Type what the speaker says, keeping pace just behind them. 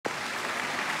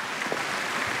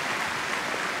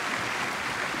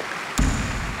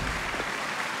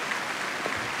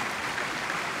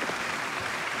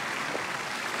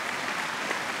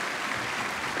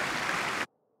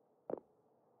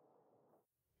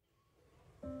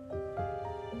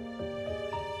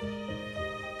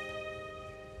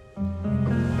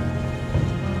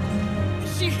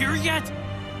here yet?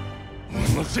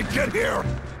 Let's get here!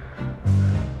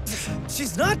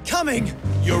 She's not coming!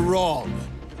 You're wrong.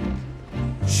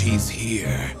 She's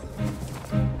here.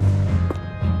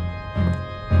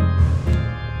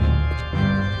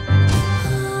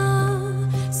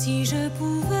 Si je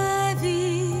pouvais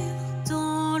vivre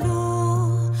dans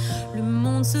l'eau, le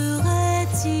monde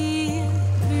serait-il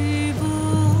plus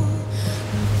beau?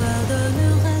 Me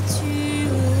pardonneras-tu,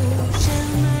 ô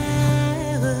chère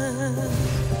mère?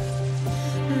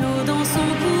 L'eau dans son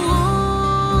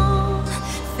courant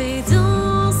fait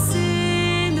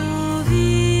danser nos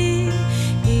vies,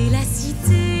 et la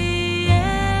cité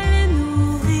elle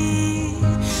nourrit,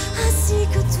 ainsi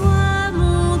que toi,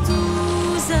 mon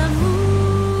doux amour.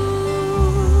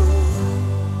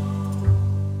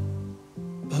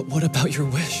 But what about your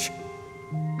wish?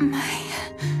 My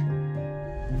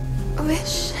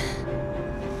wish.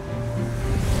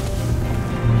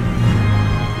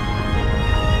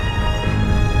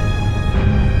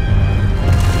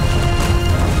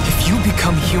 If you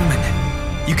become human,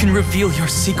 you can reveal your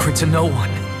secret to no one.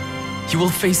 You will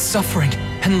face suffering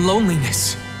and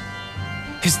loneliness.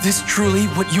 Is this truly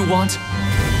what you want?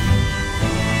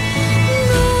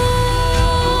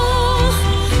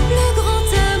 Le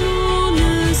grand amour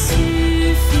ne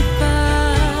suffit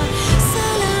pas,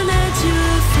 seul un adieu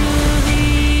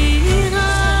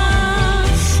fleurira.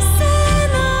 C'est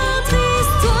notre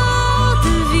histoire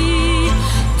de vie,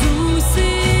 douce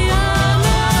et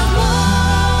amère. Moi,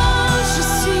 je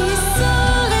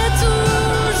serai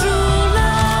toujours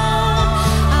là,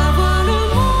 à voir le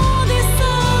monde et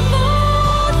sa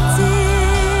beauté,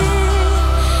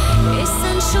 et ça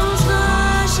ne changera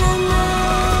jamais,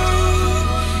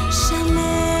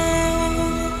 jamais.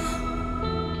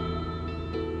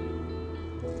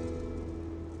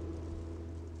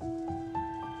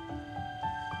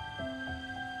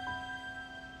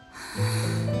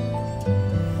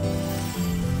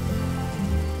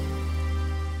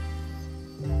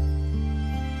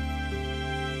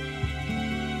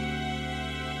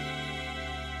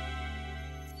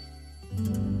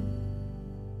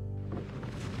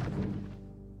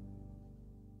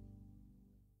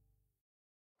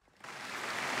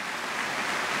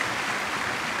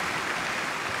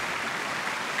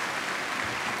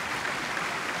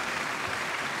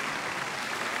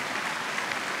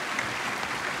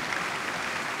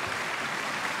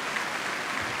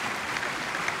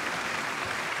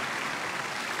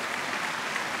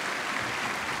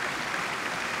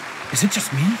 Is it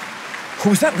just me? Or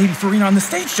was that Lady Furina on the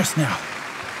stage just now?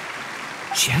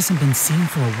 She hasn't been seen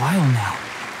for a while now,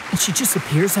 and she just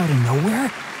appears out of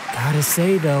nowhere? Gotta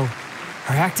say, though,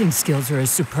 her acting skills are as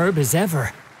superb as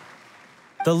ever.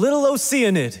 The little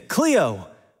Oceanid, Cleo,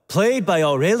 played by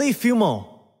Aurélie Fumont.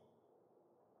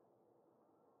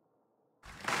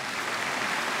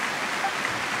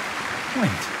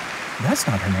 Wait, that's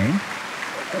not her name.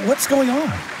 What's going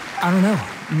on? I don't know,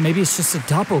 maybe it's just a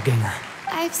doppelganger.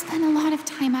 I've spent a lot of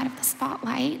time out of the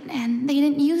spotlight, and they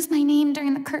didn't use my name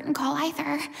during the curtain call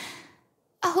either.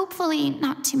 Hopefully,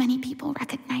 not too many people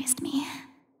recognized me.